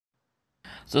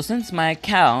So since my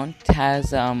account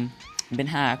has been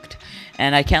hacked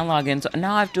and I can't log in, so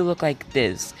now I have to look like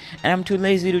this, and I'm too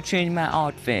lazy to change my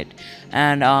outfit.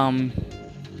 And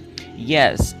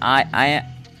yes,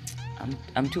 I'm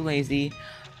too lazy.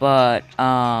 But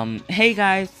hey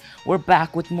guys, we're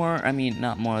back with more. I mean,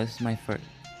 not more. This is my first.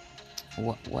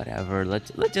 Whatever.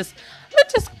 Let's just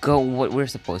go what we're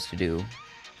supposed to do.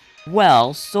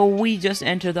 Well, so we just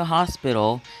entered the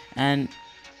hospital and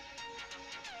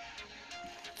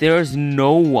there's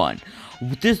no one.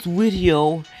 This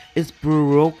video is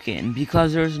broken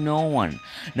because there's no one.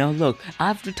 Now look, I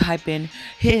have to type in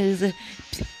his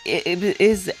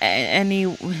is any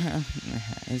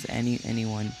is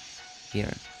anyone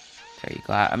here. There you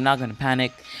go. I'm not gonna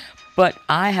panic, but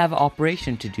I have an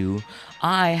operation to do.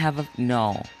 I have a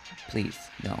no, please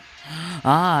no.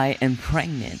 I am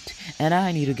pregnant and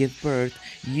I need to give birth.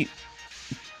 You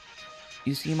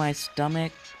see my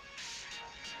stomach?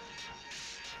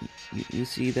 You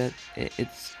see that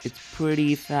it's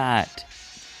pretty fat,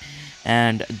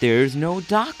 and there's no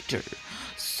doctor.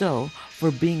 So for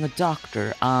being a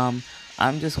doctor, I'm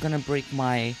just gonna break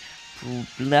my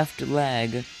left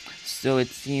leg. So it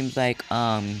seems like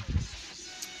I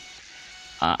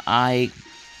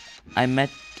I met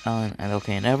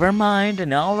okay, never mind. And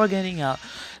now we're getting out.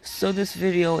 So this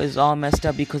video is all messed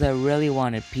up because I really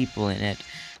wanted people in it,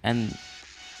 and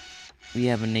we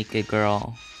have a naked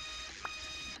girl.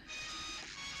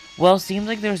 Well, seems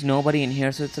like there's nobody in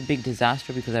here, so it's a big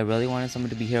disaster because I really wanted someone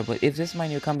to be here. But if this is my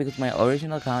new account, because my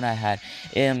original account I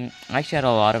actually had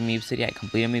a lot of Meep City. I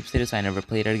completed Meep City, so I never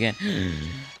played it again.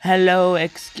 Hello, I'm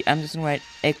just gonna write,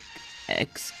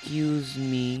 excuse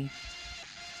me.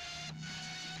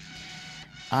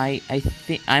 I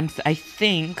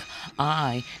think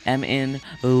I am in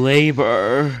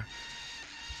labor.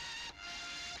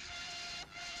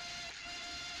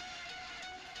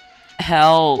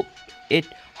 Help! It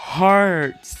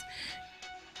hurts.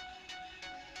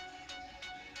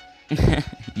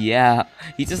 Yeah,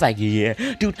 he's just like, yeah,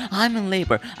 dude, I'm in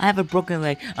labor. I have a broken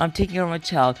leg. I'm taking care of my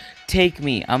child. Take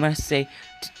me. I'm gonna say,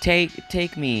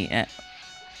 take me.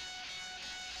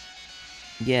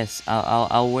 Yes,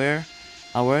 I'll wear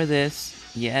this.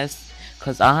 Yes,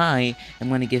 cause I am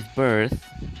gonna give birth.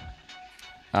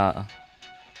 Uh,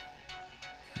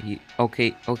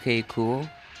 okay, cool.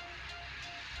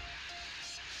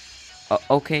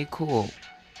 Okay, cool.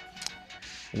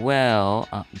 Well,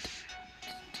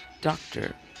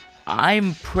 doctor,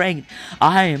 I'm pregnant.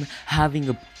 I am having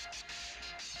a.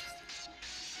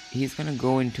 He's gonna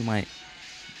go into my.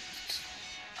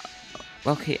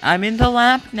 Okay, I'm in the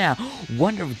lamp now.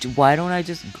 Wonder why don't I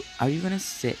just? Are you gonna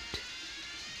sit?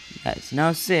 Yes,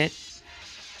 now sit.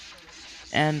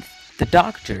 And the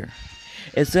doctor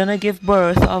is gonna give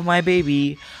birth of my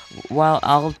baby while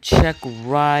I'll check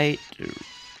right.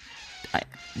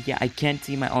 Yeah, I can't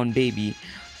see my own baby.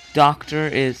 Doctor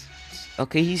is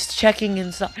okay. He's checking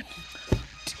inside.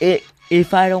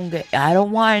 If I don't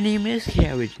want any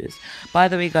miscarriages. By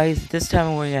the way, guys, this time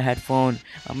I'm wearing a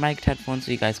mic headphone,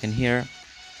 so you guys can hear.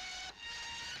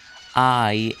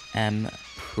 I am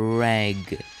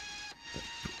pregnant.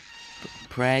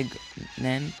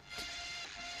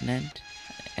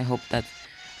 I hope that's.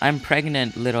 I'm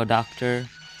pregnant, little doctor.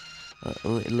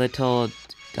 Little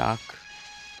doc.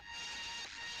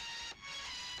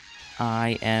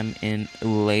 I am in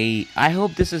late. I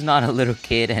hope this is not a little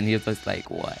kid and he's just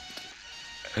like, what?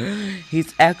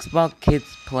 He's Xbox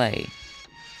Kids Play.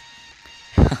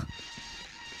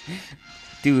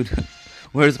 Dude,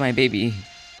 where's my baby?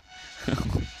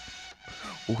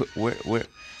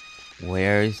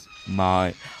 Where's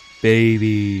my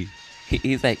baby?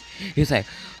 He's like,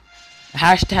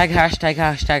 hashtag, hashtag,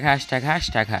 hashtag, hashtag,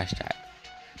 hashtag, hashtag.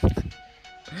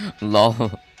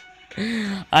 Lol.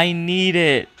 I need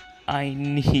it. I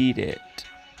need it.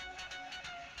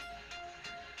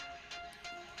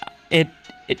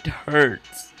 It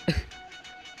hurts.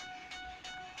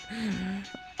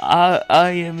 I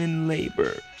am in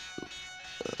labor.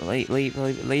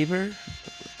 Labor?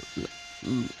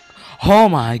 Oh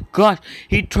my gosh!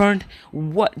 He turned.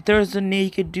 What? There's a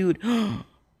naked dude.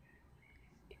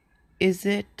 Is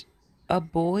it a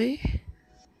boy?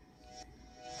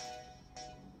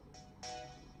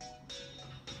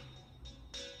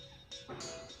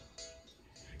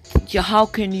 Yeah, how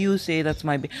can you say that's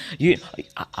my baby?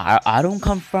 I don't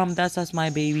come from that's my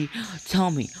baby.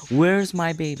 Tell me, where's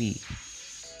my baby?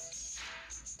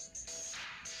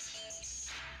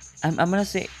 I'm gonna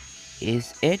say,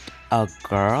 is it a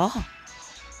girl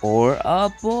or a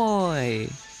boy?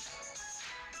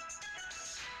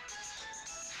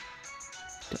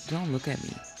 Don't look at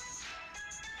me.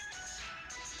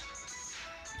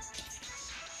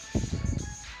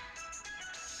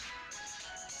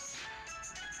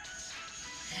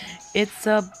 It's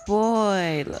a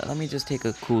boy. Let me just take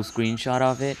a cool screenshot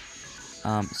of it.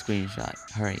 Screenshot.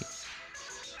 Hurry.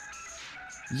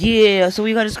 Yeah, so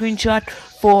we got a screenshot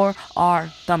for our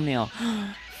thumbnail.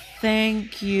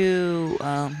 Thank you.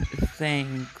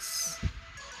 Thanks.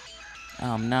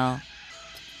 Now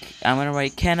I'm gonna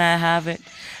write, can I have it?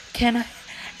 Can I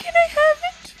have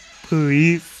it?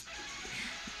 Please.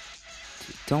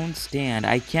 Don't stand.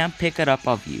 I can't pick it up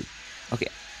of you. Okay,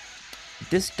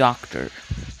 this doctor.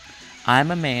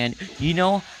 I'm a man. You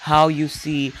know how you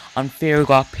see unfair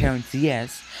godparents?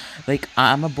 Yes. Like,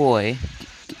 I'm a boy.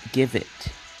 Give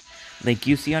it. Like,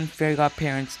 you see unfair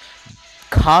godparents.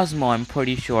 Cosmo, I'm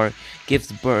pretty sure,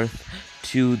 gives birth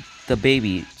to the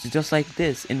baby. Just like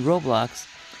this in Roblox.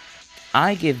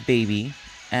 I give baby.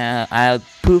 I'll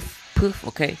poof, poof,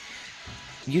 okay?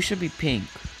 You should be pink.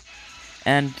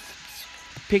 And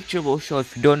the picture will show,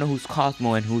 if you don't know who's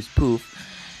Cosmo and who's Poof,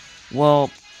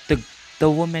 well, the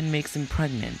woman makes him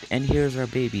pregnant, and here's our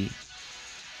baby.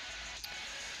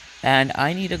 And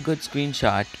I need a good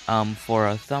screenshot for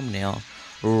a thumbnail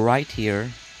right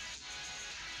here,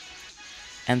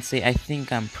 and say, I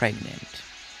think I'm pregnant.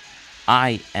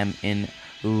 I am in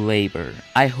labor.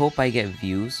 I hope I get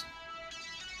views.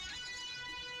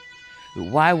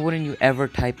 Why wouldn't you ever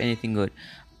type anything good?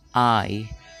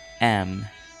 I am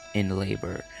in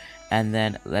labor. And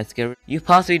then let's get. You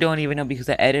possibly don't even know because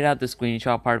I edit out the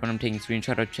screenshot part when I'm taking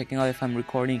screenshot or checking out if I'm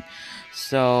recording.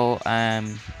 So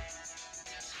I'm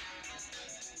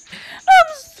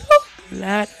so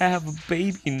glad I have a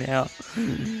baby now.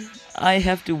 I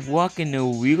have to walk in a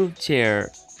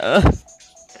wheelchair.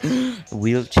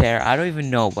 Wheelchair. I don't even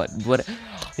know what.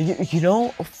 You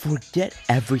know, forget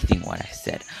everything what I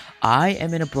said. I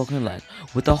am in a broken leg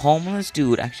with a homeless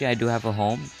dude. Actually, I do have a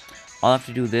home. I'll have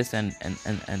to do this and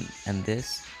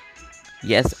this.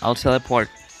 Yes, I'll teleport.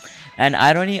 And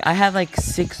I have like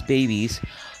 6 babies,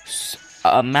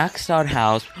 a maxed out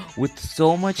house with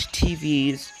so much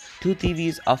TVs, 2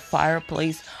 TVs, a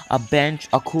fireplace, a bench,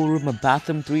 a cool room, a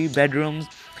bathroom, 3 bedrooms,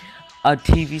 a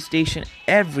TV station,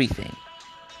 everything.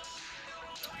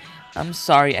 I'm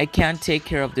sorry, I can't take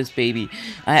care of this baby.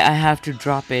 I have to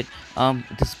drop it.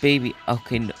 This baby,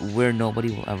 okay, where nobody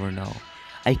will ever know.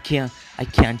 I can't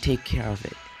take care of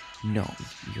it. No,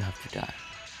 you have to die.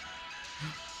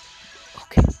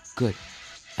 Okay, good.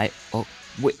 Oh,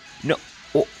 wait, no.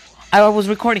 Oh, I was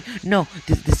recording. No,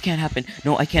 this can't happen.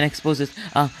 No, I can't expose this.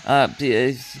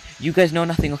 You guys know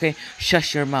nothing, okay?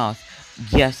 Shush your mouth.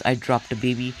 Yes, I dropped the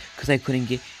baby because I couldn't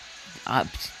get. Uh,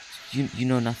 you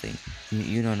know nothing.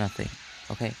 You know nothing.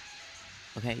 Okay?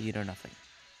 Okay, you know nothing.